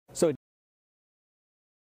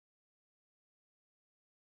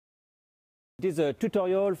It is a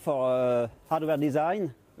tutorial for hardware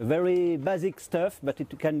design, very basic stuff, but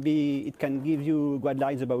it can give you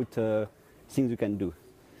guidelines about things you can do.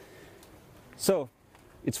 So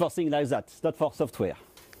it's for things like that, it's not for software.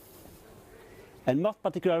 And more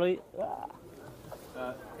particularly,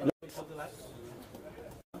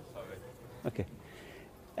 okay.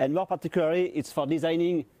 And more particularly, it's for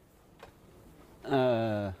designing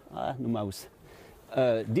no mouse.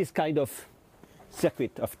 This kind of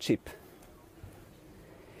circuit of chip.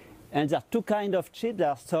 And there are two kinds of chips. There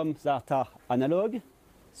are some that are analog,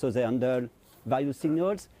 so they handle various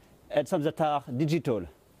signals, and some that are digital.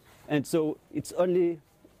 And so it's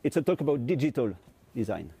a talk about digital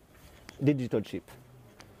design, digital chip.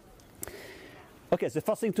 Okay, the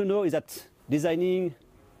first thing to know is that designing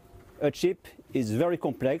a chip is very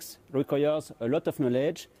complex, requires a lot of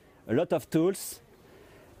knowledge, a lot of tools,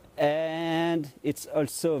 and it's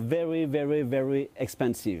also very, very, very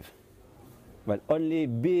expensive. Well, only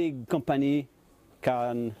big company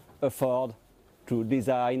can afford to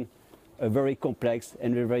design a very complex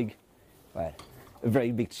and a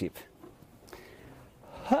very big chip.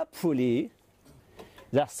 Hopefully,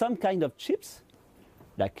 there are some kind of chips,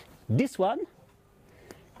 like this one,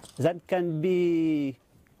 that can be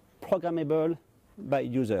programmable by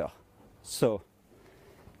user. So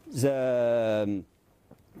the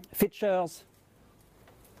features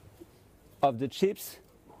of the chips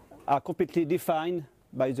are completely defined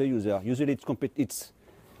by the user. Usually it's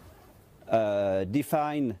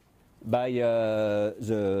defined by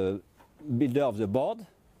the builder of the board,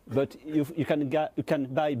 but you can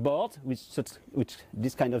buy board with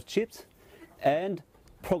this kind of chips and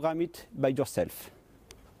program it by yourself.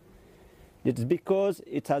 It's because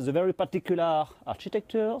it has a very particular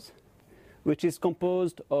architecture, which is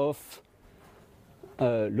composed of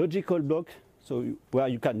a logical block, so where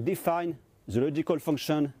you can define the logical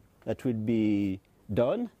function that will be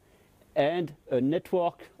done, and a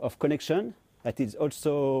network of connection that is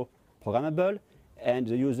also programmable, and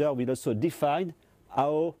the user will also define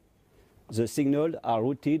how the signals are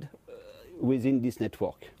routed within this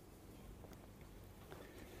network.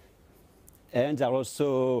 And there are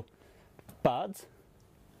also pads,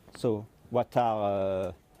 so what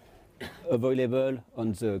are available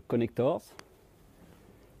on the connectors,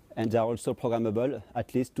 and they are also programmable,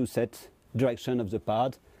 at least to set direction of the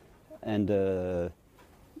pad and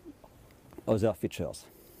other features.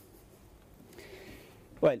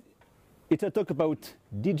 Well, it's a talk about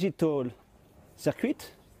digital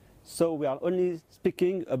circuit, so we are only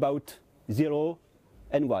speaking about 0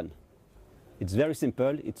 and 1. It's very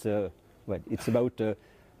simple. It's about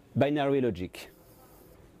binary logic.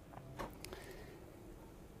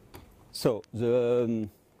 So the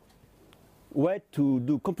way to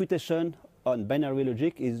do computation on binary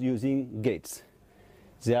logic is using gates.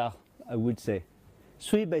 There are, I would say,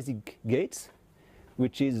 3 basic gates,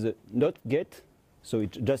 which is NOT gate, so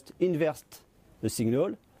it just inverts the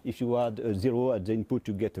signal. If you add a 0 at the input,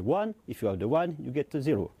 you get a 1. If you add a 1, you get a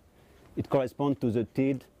 0. It corresponds to the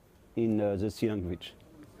tilde in the C language.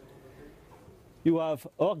 You have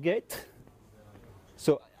OR gate,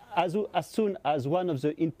 so as soon as one of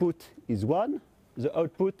the input is 1, the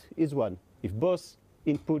output is 1. If both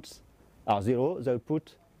inputs are 0, the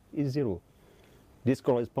output is 0. This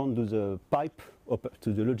corresponds to the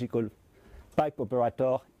the logical pipe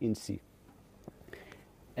operator in C.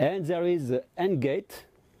 And there is the AND gate,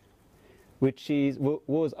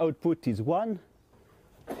 whose output is 1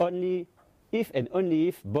 only if and only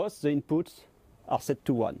if both the inputs are set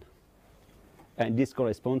to 1. And this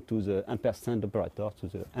corresponds to the ampersand operator, to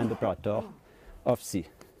the AND operator of C.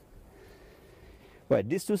 Well,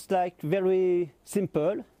 this looks like very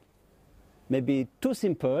simple, maybe too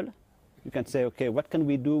simple. You can say, okay, what can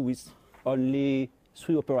we do with only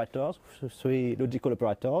 3 operators, 3 logical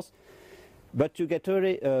operators? But you get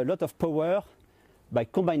a lot of power by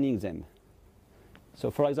combining them.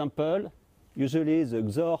 So for example, usually the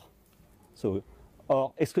XOR, so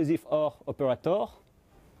or exclusive OR operator,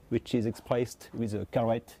 which is expressed with a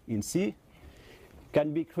caret in C,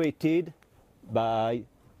 can be created by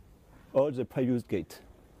all the previous gates.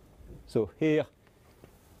 So here,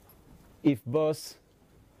 if both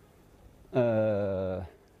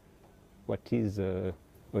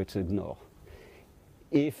it's ignore.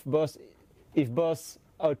 If both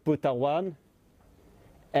output are 1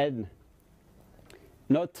 and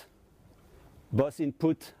not both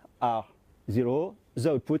input are 0,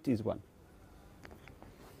 the output is 1.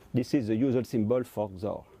 This is the usual symbol for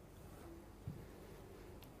XOR.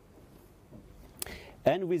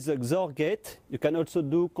 And with the XOR gate, you can also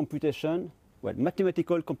do computation, well,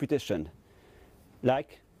 mathematical computation,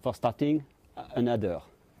 like for starting an adder.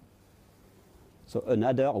 So an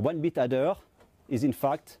adder, 1-bit adder, is in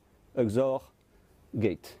fact a XOR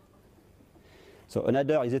gate. So an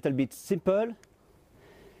adder is a little bit simple,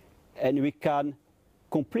 and we can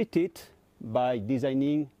complete it by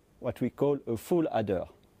designing what we call a full adder.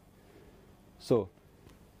 So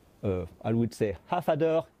I would say half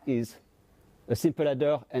adder is a simple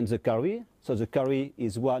adder and the carry. So the carry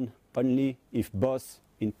is 1 only if both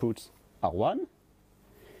inputs are 1.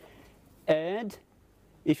 And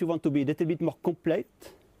if you want to be a little bit more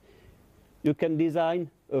complete, you can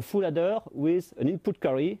design a full adder with an input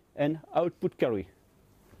carry and output carry.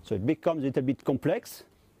 So it becomes a little bit complex.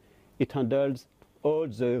 It handles all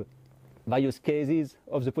the various cases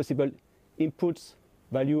of the possible inputs,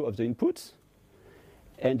 value of the inputs,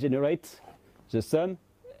 and generates the sum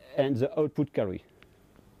and the output carry.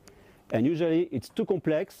 And usually it's too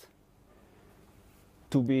complex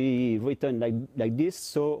to be written like this,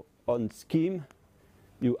 so on scheme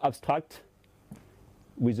you abstract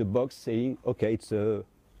with a box saying, okay, it's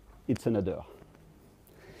an adder.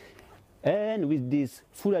 And with this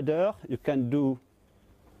full adder, you can do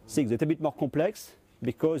things a little bit more complex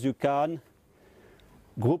because you can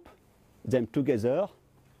group them together.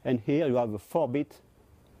 And here you have a 4-bit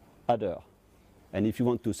adder. And if you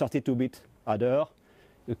want to 32-bit adder,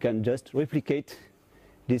 you can just replicate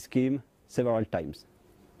this scheme several times.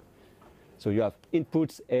 So you have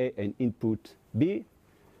inputs A and input B,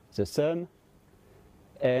 the sum,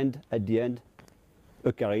 and at the end,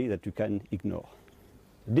 a carry that you can ignore.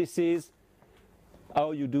 This is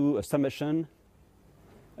how you do a summation,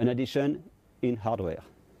 an addition in hardware.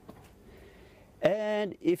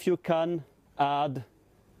 And if you can add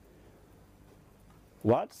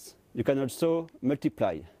watts, you can also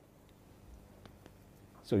multiply.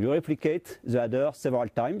 So you replicate the adder several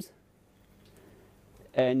times,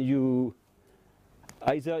 and you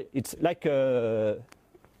either, it's like a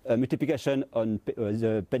multiplication on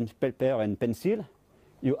the paper and pencil.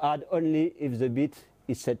 You add only if the bit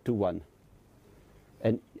is set to 1,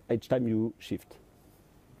 and each time you shift.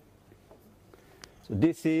 So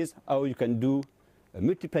this is how you can do a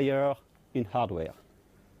multiplier in hardware,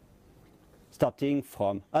 starting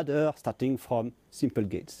from adder, starting from simple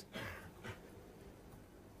gates.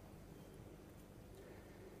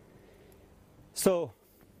 So,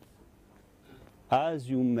 as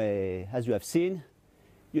you have seen,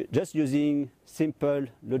 just using simple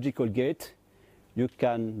logical gate, you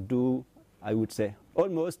can do, I would say,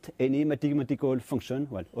 almost any mathematical function,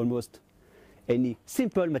 well, almost any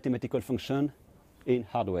simple mathematical function in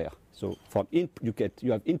hardware. So from you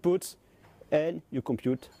have inputs and you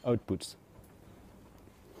compute outputs.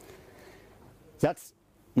 That's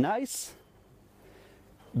nice,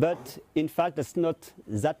 but in fact that's not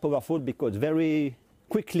that powerful because very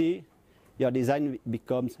quickly your design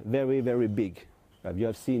becomes very, very big. You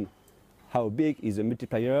have seen how big is a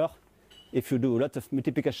multiplier. If you do a lot of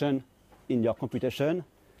multiplication in your computation,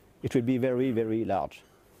 it will be very, very large.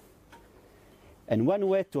 And one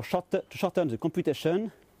way to shorten the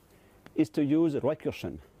computation is to use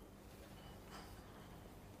recursion.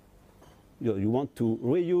 You want to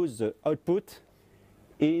reuse the output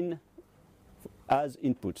as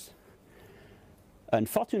inputs.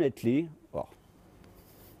 Unfortunately, or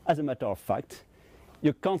as a matter of fact,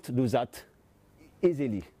 you can't do that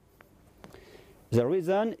easily. The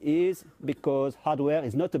reason is because hardware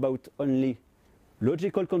is not about only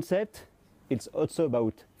logical concept, it's also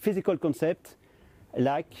about physical concept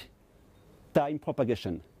like time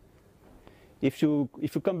propagation. If you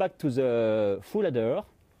come back to the full adder,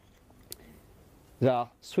 there are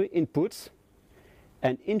 3 inputs,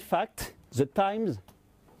 and in fact the times,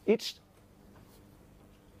 each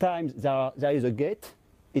time there is a gate,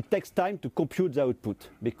 it takes time to compute the output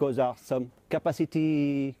because there are some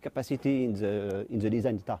capacity in the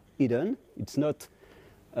design that are hidden. It's not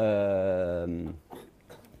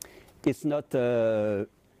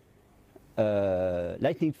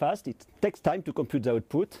lightning fast. It takes time to compute the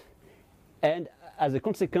output, and as a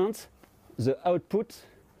consequence, the outputs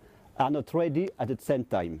are not ready at the same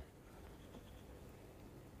time.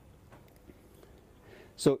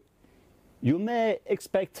 So you may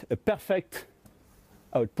expect a perfect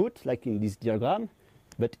output, like in this diagram,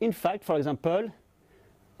 but in fact, for example,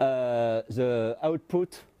 the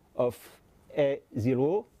output of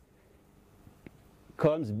A0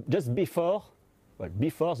 comes just before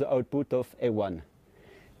the output of A1.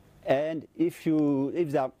 And if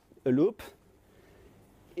there are a loop,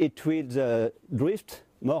 it will drift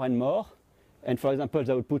more and more. And for example,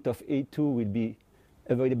 the output of A2 will be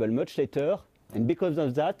available much later. And because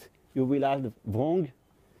of that, you will have wrong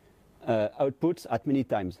outputs at many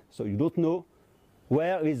times. So you don't know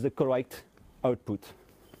where is the correct output.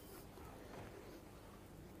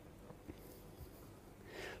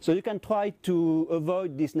 So you can try to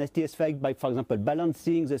avoid this nasty effect by, for example,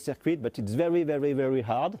 balancing the circuit, but it's very, very, very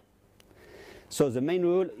hard. So the main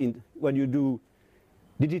rule when you do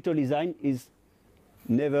digital design is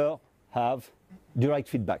never have direct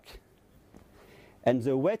feedback. And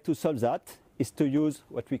the way to solve that is to use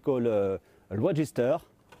what we call a register,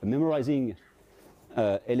 a memorizing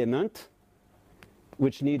element,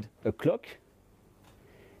 which need a clock.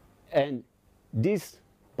 And this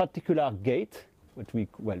particular gate, what we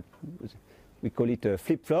call it a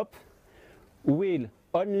flip-flop, will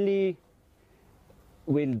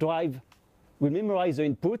memorize the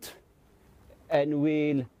input and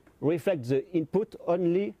will reflect the input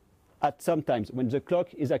only at some times when the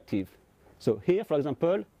clock is active. So here, for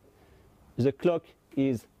example, the clock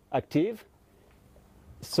is active,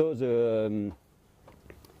 so the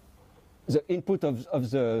input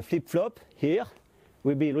of the flip-flop here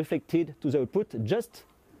will be reflected to the output just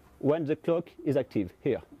when the clock is active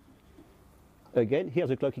here. Again, here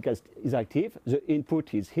the clock is active, the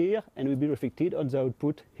input is here and will be reflected on the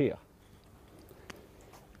output here.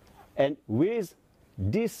 And with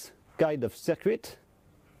this kind of circuit,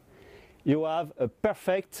 you have a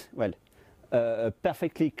perfectly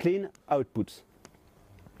clean output.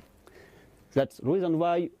 That's the reason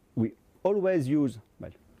why we always use,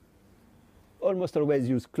 almost always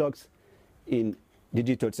use clocks in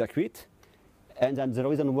digital circuit, and that's the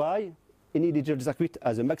reason why any digital circuit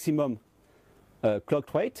has a maximum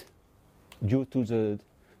clock rate due to the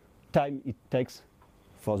time it takes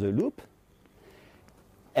for the loop,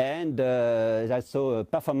 and there's also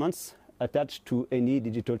performance attached to any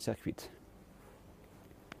digital circuit.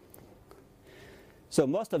 So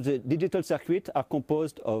most of the digital circuits are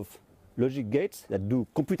composed of logic gates that do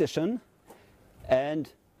computation and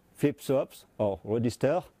flip-flops or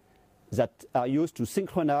registers that are used to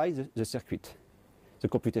synchronize the circuit, the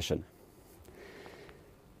computation.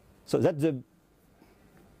 So that's the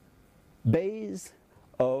base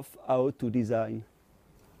of how to design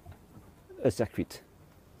a circuit.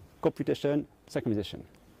 Computation, synchronization.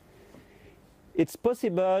 It's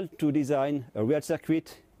possible to design a real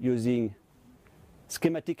circuit using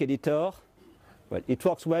schematic editor. Well, it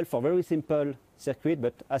works well for very simple circuit,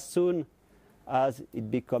 but as soon as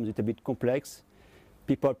it becomes a little bit complex,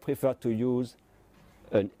 people prefer to use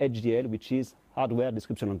an HDL, which is hardware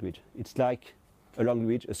description language. It's like a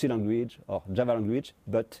language, a C language or Java language,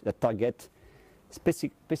 but that target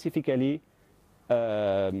specifically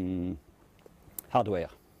hardware.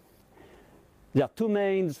 There are two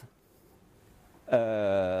main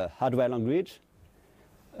hardware language,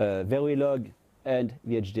 Verilog and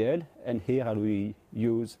VHDL, and here we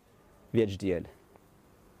use VHDL.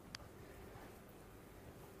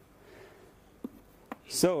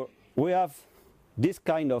 So we have this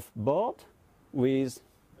kind of board with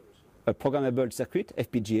a programmable circuit,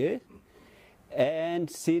 FPGA, and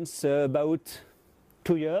since about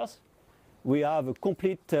 2 years we have a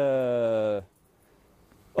complete open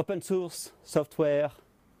source software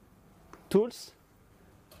tools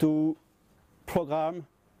to program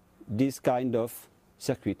this kind of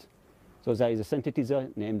circuit. So there is a synthesizer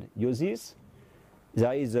named Inthis.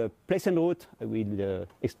 There is a place and route, I will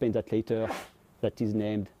explain that later, that is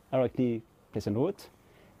named directly place and route.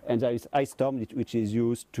 And there is iStorm, which is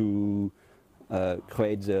used to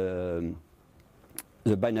create the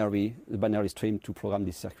binary stream to program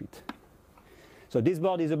this circuit. So this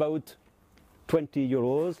board is about 20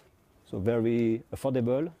 euros, so very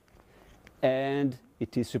affordable, and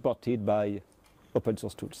it is supported by open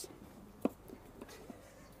source tools.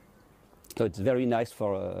 So it's very nice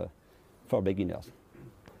for beginners.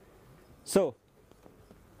 So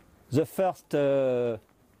the first,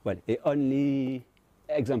 only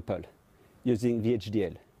example using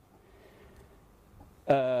VHDL.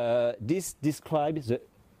 This describes an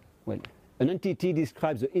entity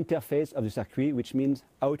describes the interface of the circuit, which means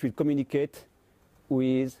how it will communicate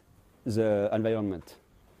with the environment.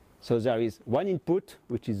 So there is one input,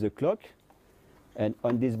 which is the clock, and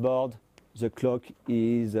on this board, the clock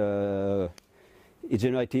is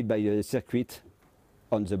generated by a circuit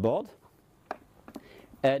on the board,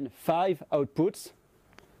 and 5 outputs,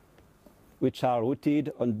 which are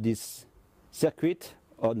routed on this circuit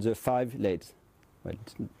on the 5 LEDs. Well,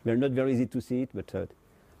 it's not very easy to see it, but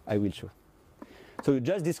I will show. So you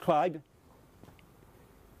just describe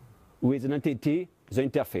with an entity the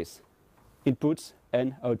interface, inputs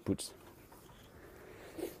and outputs.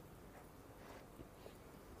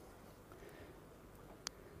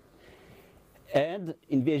 And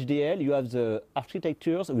in VHDL, you have the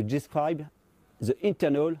architectures which describe the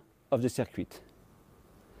internal of the circuit.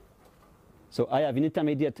 So I have an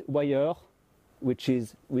intermediate wire which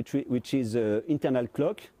is internal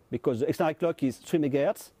clock, because the external clock is 3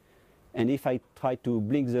 MHz, and if I try to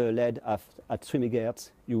blink the LED at 3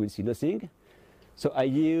 MHz, you will see nothing. So I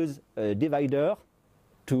use a divider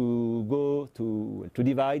to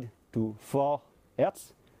divide to 4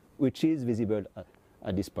 Hz, which is visible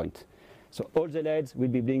at this point. So all the LEDs will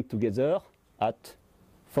be blinked together at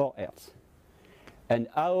 4 Hz. And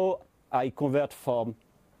how I convert from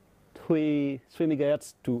 3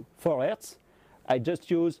 MHz to 4 Hz, I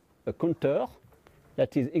just use a counter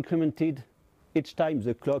that is incremented each time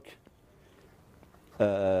the clock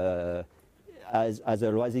has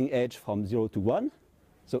a rising edge from 0 to 1.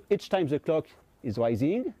 So each time the clock is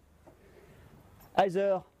rising,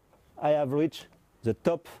 either I have reached the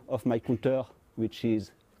top of my counter, which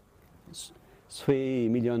is 3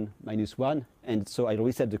 million minus 1, and so I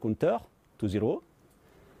reset the counter to 0,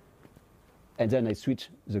 and then I switch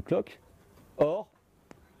the clock. Or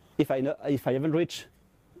if I haven't reached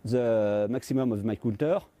the maximum of my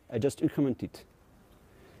counter, I just increment it.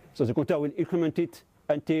 So the counter will increment it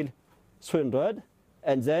until 300,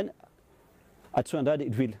 and then at 300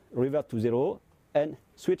 it will revert to 0 and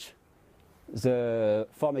switch the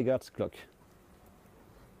 4 MHz clock.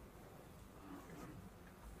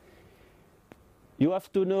 You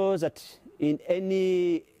have to know that in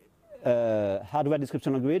any hardware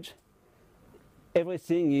description language,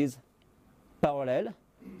 everything is parallel.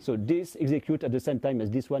 So this executes at the same time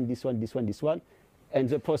as this one, this one, this one, this one, and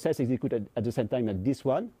the process executes at the same time as this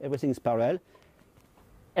one. Everything is parallel,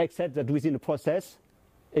 except that within the process,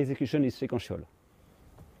 execution is sequential.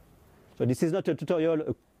 So this is not a tutorial,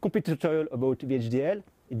 a complete tutorial about VHDL.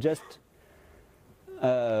 It's just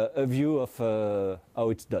a view of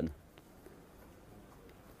how it's done.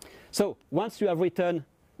 So once you have written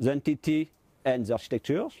the entity and the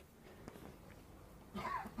architectures,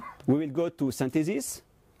 we will go to synthesis,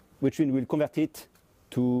 which will convert it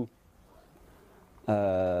to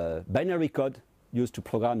binary code used to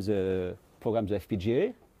program the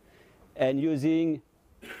FPGA, and using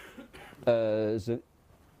the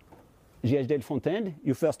VHDL frontend,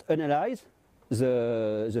 you first analyze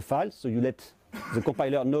the files, so you let the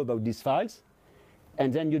compiler know about these files,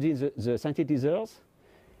 and then using the synthesizers,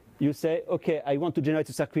 you say, okay, I want to generate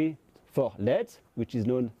a circuit for LEDs, which is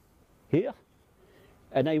known here,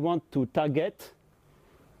 and I want to target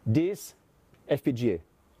this FPGA.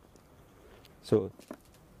 So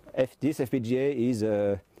this FPGA is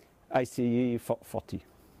ICE 40.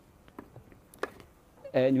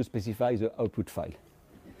 And you specify the output file.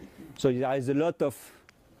 So there is a lot of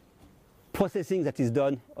processing that is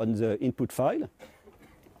done on the input file.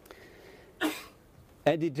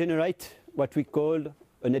 And it generates what we call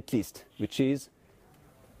a netlist, which is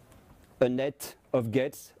a net of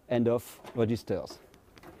gates and of registers.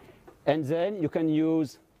 And then you can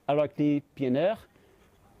use hierarchy PNR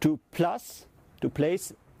to place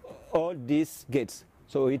all these gates.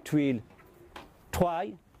 So it will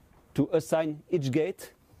try to assign each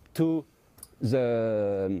gate to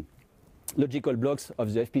the logical blocks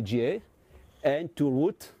of the FPGA and to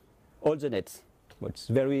route all the nets. But it's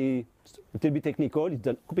a little bit technical. It's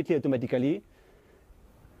done completely automatically.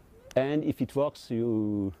 And if it works,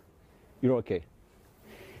 you're okay.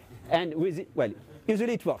 And with it, well,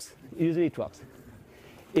 usually it works. Usually it works.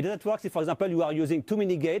 It doesn't work if, for example, you are using too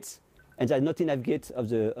many gates and there are not enough gates on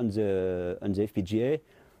the FPGA,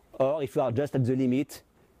 or if you are just at the limit,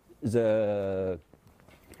 the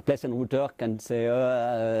place and router can say,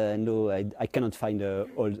 no, I cannot find the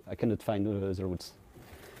routes.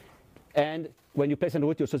 And when you place and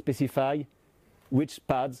route, you also specify which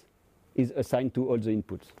paths is assigned to all the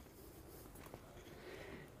inputs.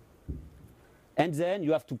 And then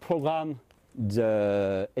you have to program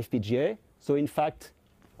the FPGA. So in fact,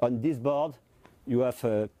 on this board, you have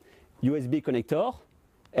a USB connector,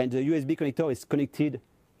 and the USB connector is connected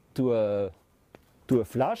to a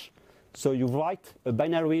flash. So you write a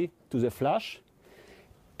binary to the flash,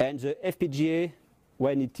 and the FPGA,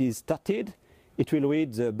 when it is started, it will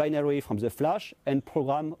read the binary from the flash and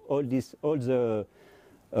program all the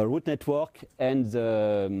root network and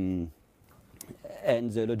the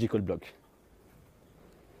logical block.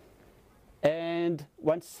 And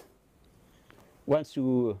once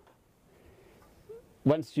you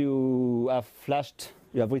have flashed,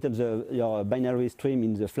 you have written your binary stream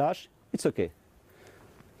in the flash, it's okay.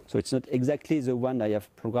 So it's not exactly the one I have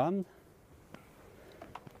programmed.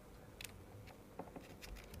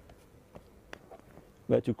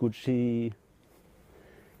 But you could see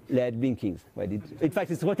LED blinking. Well, in fact,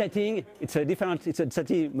 it's rotating. It's a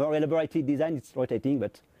slightly more elaborated design. It's rotating,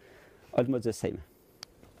 but almost the same.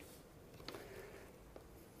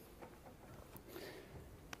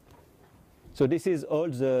 So this is all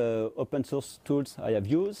the open source tools I have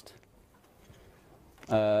used.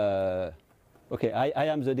 Okay, I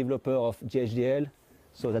am the developer of VHDL,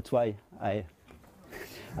 so that's why I've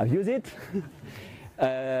used it.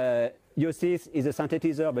 Youare is a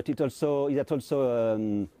synthesizer, but it also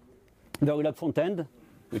Verilog front end,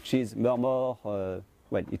 which is more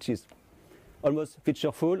well, it is almost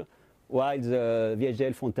featureful, while the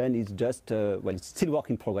VHDL front end is just well, it's still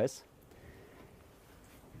work in progress.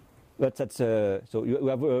 But that's so you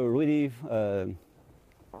have a really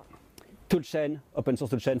toolchain, open source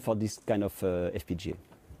toolchain for this kind of FPGA.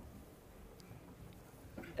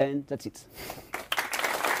 And that's it.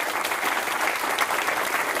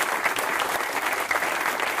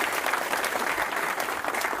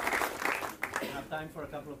 We have time for a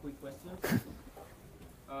couple of quick questions.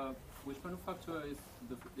 Which manufacturer is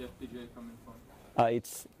the FPGA coming from?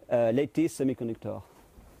 It's latest semiconductor.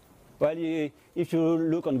 Well, if you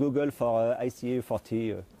look on Google for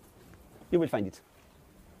ICA40, you will find it.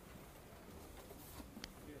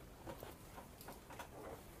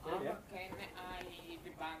 Can I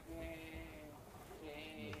debug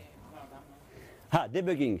program?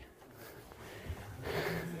 Debugging.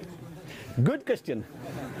 Good question.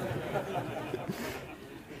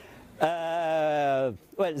 Well,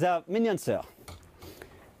 there are many answers.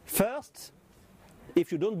 First,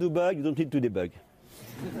 if you don't debug, you don't need to debug.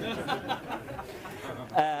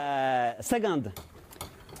 Second,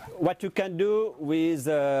 what you can do with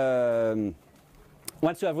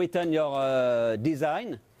once you have written your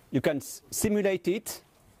design, you can simulate it.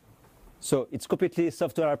 So it's completely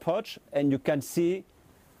software approach, and you can see,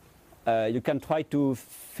 you can try to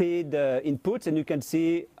feed inputs, and you can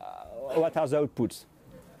see what are the outputs.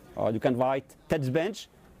 Or you can write test bench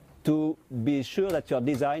to be sure that your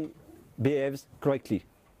design behaves correctly.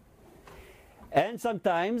 And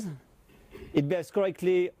sometimes it behaves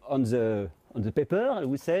correctly on the paper, I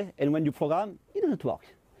would say, and when you program, it doesn't work.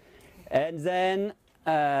 And then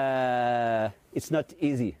it's not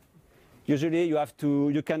easy. Usually you have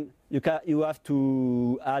to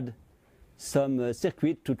add some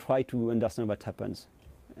circuit to try to understand what happens,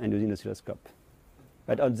 and using the oscilloscope.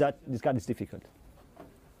 But on that, this card is difficult.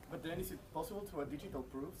 But then is it possible to add digital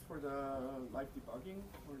proofs for the live debugging,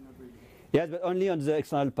 or not really? Yes, but only on the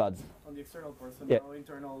external pads. On the external parts, and Yeah. no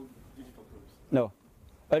internal digital proofs? No,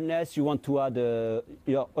 unless you want to add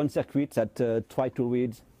your own circuit that try to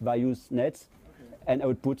read various nets and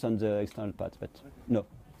outputs on the external pads, but no.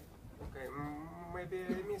 Okay, maybe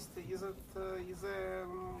I missed. Is it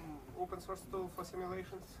open source tool for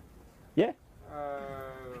simulations? Yeah.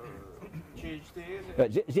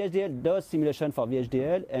 VHDL? VHDL does simulation for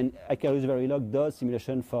VHDL, and Icarus Verilog does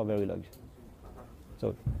simulation for Verilog.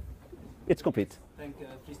 So it's complete. Thank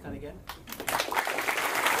Tristan again.